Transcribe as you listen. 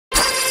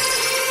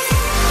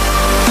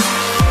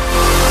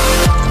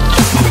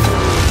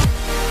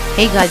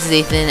Hey guys, it's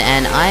Ethan,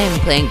 and I am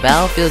playing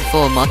Battlefield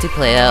 4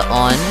 multiplayer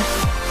on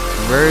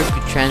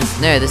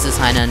this is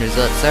Hainan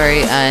Resort,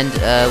 sorry, and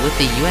with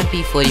the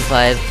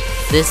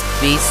UMP-45, this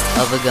beast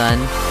of a gun,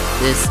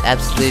 this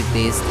absolute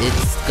beast,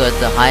 it's got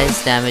the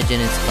highest damage in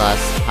its class,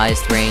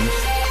 highest range.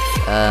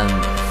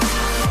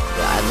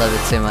 I love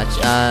it so much.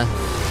 I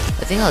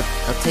think I'll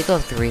take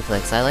off the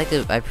reflex. I like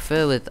it. I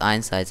prefer it with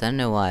iron sights. I don't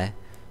know why.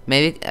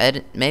 Maybe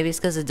it's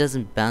because it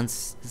doesn't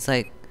bounce. It's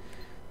like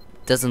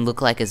doesn't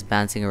look like it's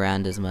bouncing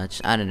around as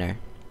much. I don't know.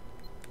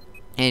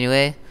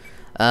 Anyway,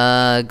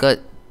 got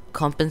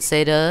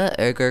compensator,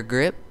 ergo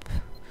grip,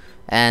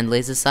 and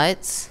laser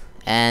sights,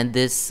 and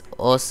this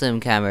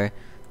awesome camera,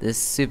 this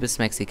super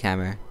smexy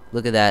camera.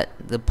 Look at that,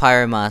 the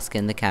pyro mask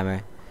in the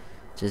camera,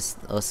 just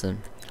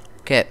awesome.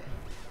 Okay.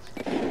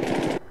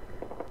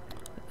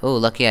 Oh,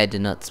 lucky I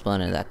did not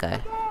spawn at that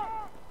guy.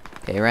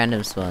 Okay,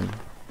 random spawn.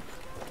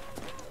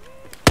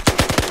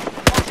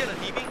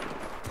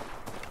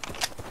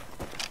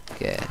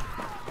 Okay.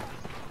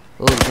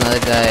 Oh, there's another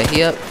guy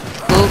here.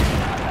 Cool.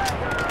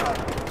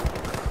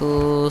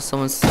 Cool.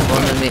 Someone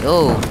spawned on me.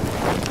 Oh,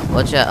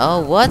 watch out. Oh,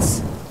 what?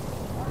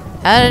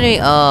 How did he?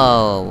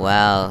 Oh,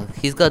 wow.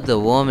 He's got the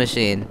war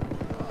machine.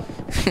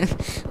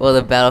 Well,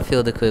 the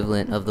battlefield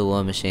equivalent of the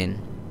war machine.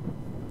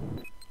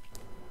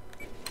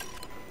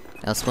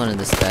 I'll spawn on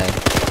this guy.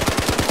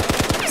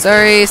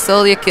 Sorry,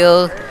 stole your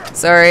kill.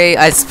 Sorry,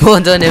 I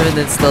spawned on him and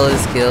then stole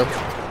his kill.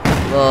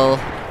 Lol.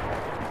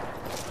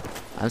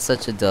 I'm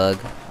such a dog.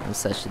 I'm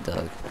such a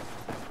dog.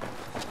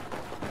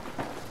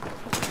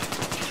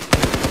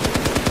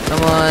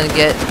 Come on,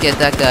 get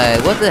that guy.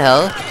 What the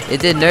hell? It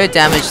did no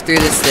damage through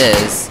the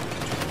stairs.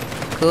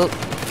 Cool.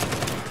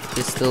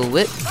 Pistol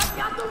whip.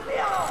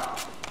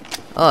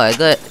 Oh, I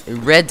got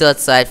red dot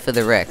sight for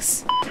the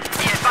Rex.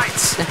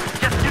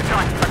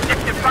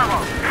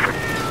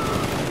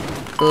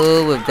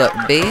 Cool, we've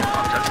got B.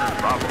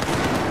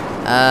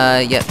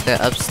 Yep,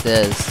 they're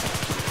upstairs.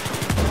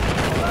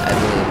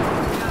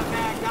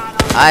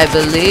 I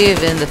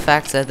believe in the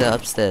fact that they're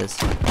upstairs.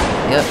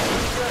 Yep.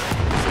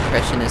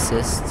 Suppression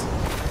assist.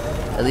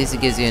 At least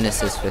it gives you an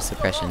assist for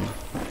suppression.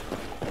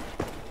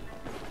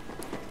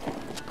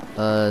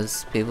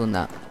 There's people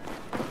now.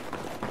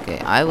 Okay,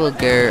 I will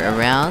go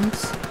around,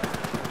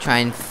 try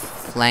and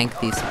flank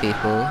these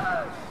people.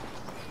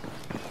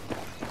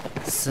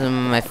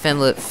 My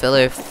fellow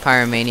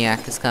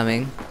pyromaniac is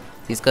coming.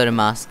 He's got a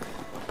mask,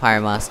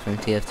 pyro mask from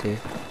TF2.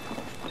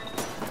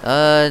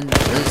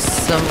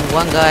 There's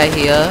one guy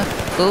here.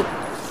 Cool.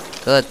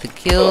 Got the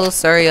kill.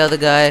 Sorry, other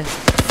guy.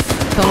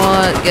 Come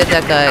on, get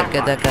that guy.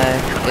 Get that guy.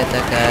 Get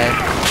that guy.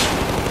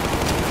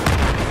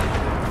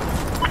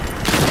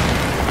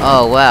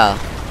 Oh wow,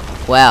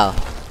 wow.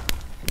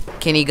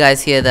 Can you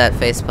guys hear that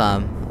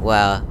facepalm?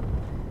 Wow,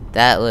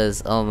 that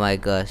was, oh my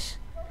gosh.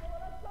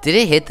 Did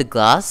it hit the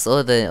glass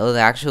or the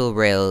actual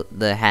rail,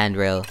 the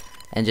handrail,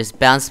 and just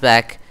bounce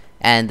back,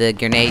 and the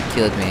grenade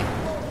killed me?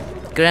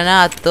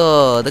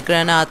 Granato! The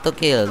granato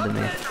killed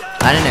me.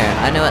 I don't know.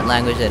 I know what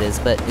language that is,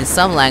 but in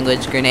some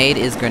language, grenade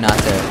is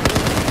granato.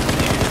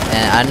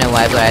 And I don't know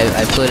why, but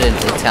I put an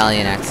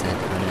Italian accent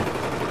on it.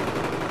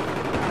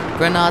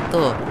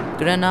 Granato!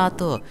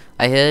 Granato!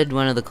 I heard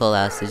one of the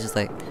callouts. It's just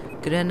like,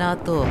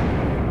 granato.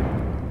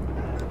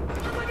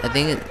 I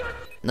think it,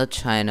 not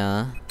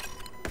China.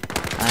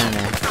 I don't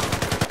know.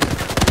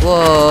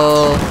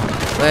 Whoa!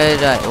 Where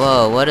did I?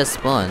 Whoa! What a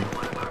spawn!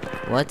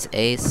 What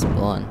a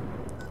spawn!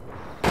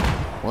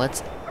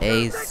 What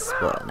a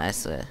spawn! I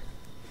swear.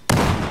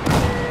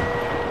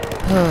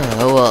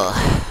 Oh well.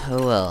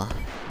 Oh well.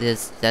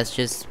 That's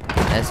just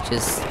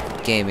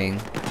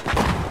gaming.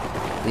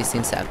 These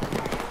things happen.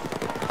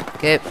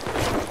 Okay.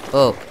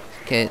 Oh.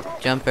 Okay.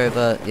 Jump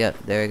over. Yep.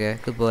 There we go.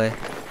 Good boy.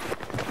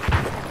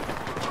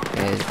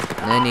 Okay.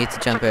 No need to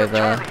jump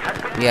over.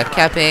 We are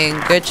capping.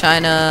 Good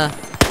China.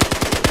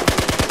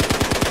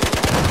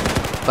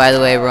 By the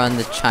way, we're on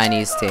the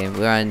Chinese team.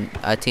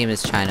 Our team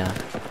is China.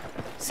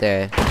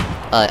 So,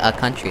 our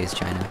country is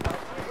China.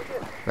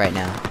 Right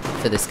now,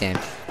 for this game.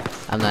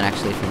 I'm not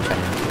actually from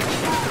China.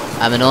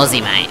 I'm an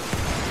Aussie, mate.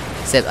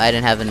 Except I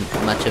don't have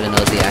much of an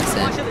Aussie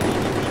accent.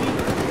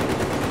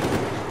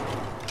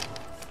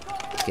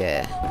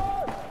 Okay.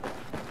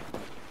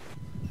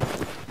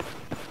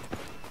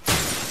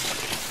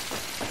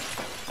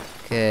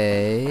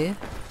 Okay.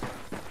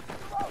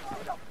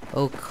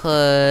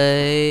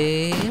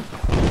 Okay.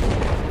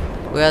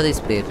 Where are these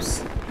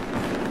peeps?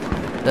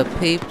 The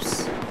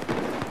peeps.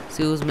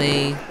 Excuse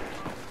me.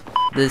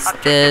 The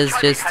stairs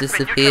just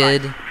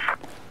disappeared.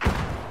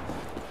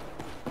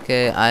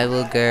 Okay, I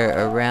will go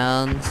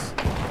around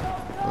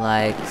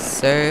like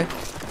so.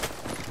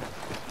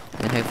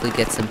 And hopefully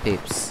get some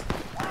peeps.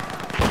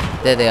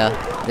 There they are.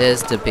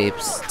 There's the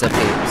peeps. The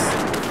peeps.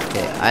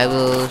 Okay, I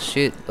will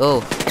shoot.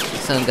 Oh,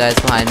 some guys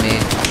behind me.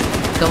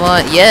 Come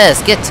on.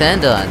 Yes, get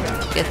turned on.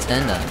 Get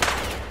turned on.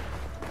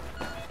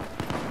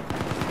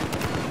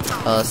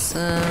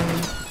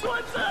 Awesome.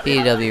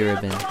 PW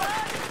ribbon.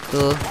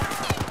 Cool.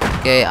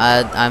 Okay,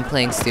 I'm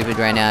playing stupid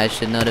right now. I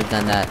should not have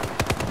done that.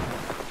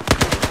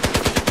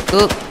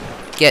 Cool.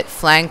 get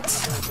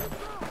flanked.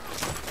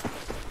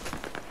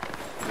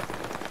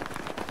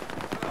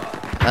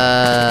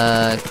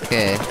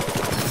 Okay.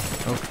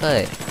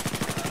 Okay.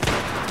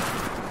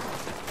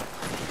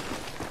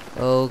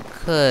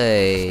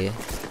 Okay.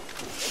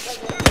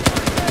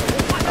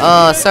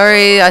 Oh,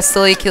 sorry, I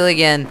stole your kill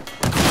again.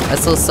 I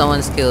stole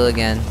someone's kill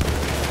again.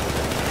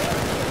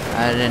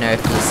 I don't know if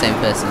it's the same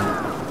person.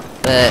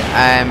 But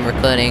I'm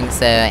recording,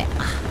 so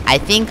I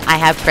think I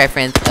have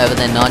preference over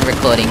the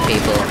non-recording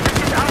people.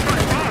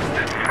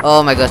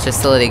 Oh my gosh, I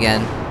stole it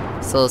again.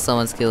 Stole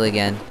someone's kill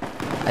again.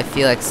 I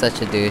feel like such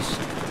a douche.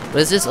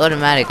 But it's just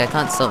automatic, I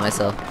can't stop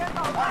myself.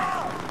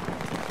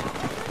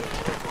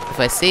 If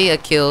I see a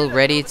kill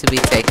ready to be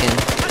taken,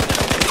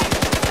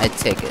 I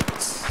take it.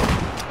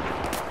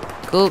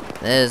 Cool,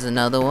 there's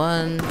another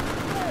one.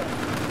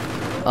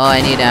 Oh,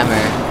 I need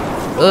ammo.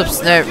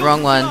 Oops, no,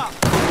 wrong one.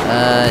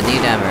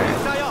 Need ammo.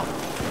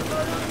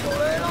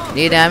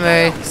 Need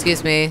ammo,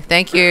 excuse me.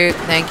 Thank you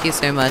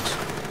so much.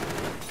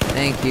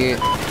 Thank you.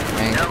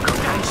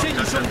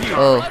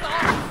 Oh.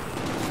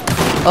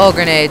 Oh,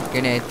 grenade.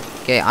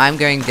 Okay, I'm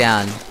going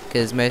down.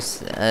 Because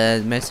most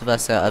of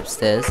us are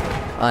upstairs.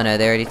 Oh no,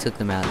 they already took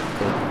them out.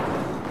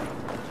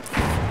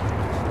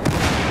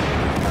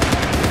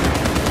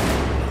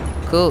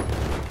 Cool.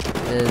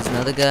 There's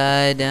another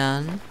guy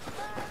down.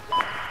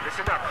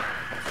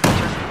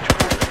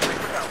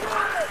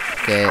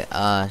 Okay,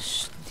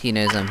 he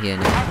knows I'm here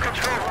now.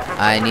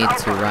 I need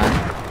to run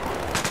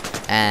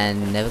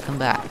and never come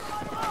back.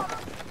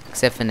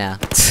 Except for now.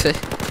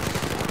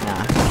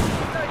 Nah.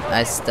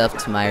 I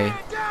stuffed my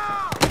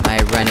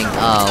running.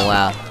 Oh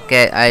wow.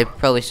 Okay, I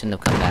probably shouldn't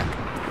have come back.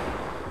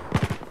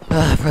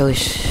 I probably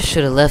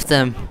should have left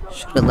them.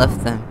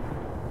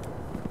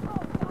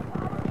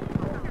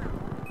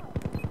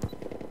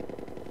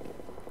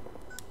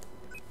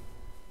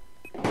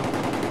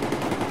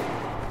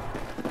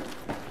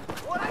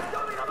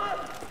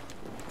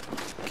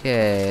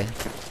 Okay.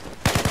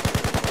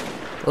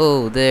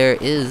 Oh, there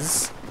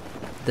is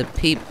the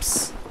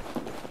peeps.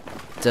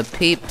 The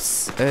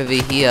peeps over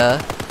here.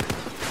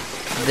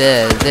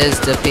 There's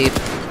the peep.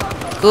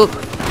 Oop.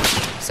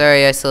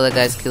 Sorry, I stole that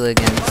guy's kill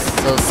again.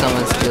 Stole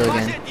someone's kill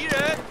again.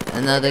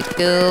 Another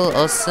kill,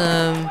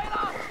 awesome.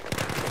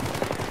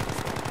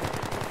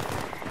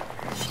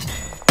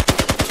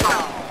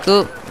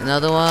 Cool,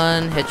 another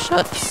one.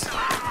 Headshots.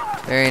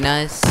 Very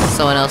nice.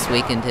 Someone else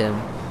weakened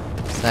him.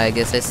 So I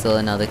guess I stole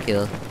another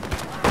kill.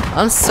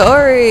 I'm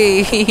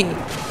sorry!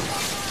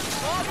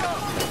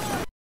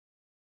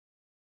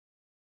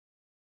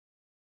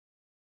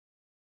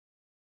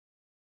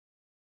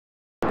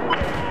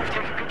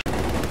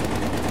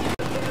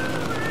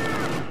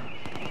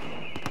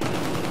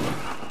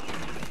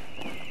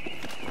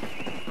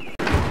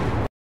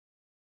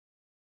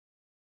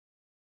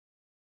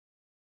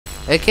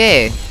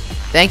 Okay,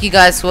 thank you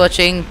guys for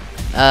watching.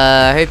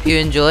 I hope you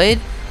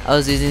enjoyed. I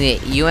was using the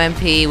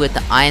UMP with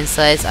the iron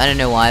sights. I don't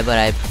know why, but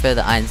I prefer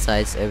the iron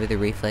sights over the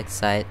reflex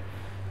sight.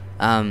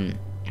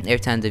 Every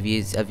time I've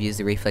used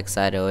the reflex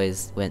sight, it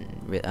always went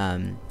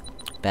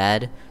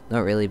bad.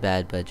 Not really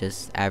bad, but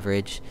just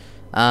average.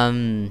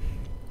 So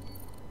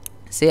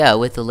yeah,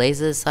 with the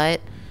laser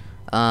sight,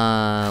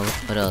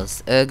 what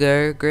else?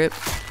 Ergo grip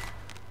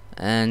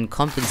and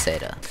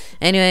compensator.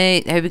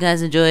 Anyway, I hope you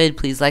guys enjoyed.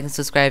 Please like and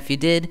subscribe if you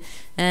did.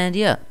 And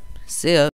yeah, see ya.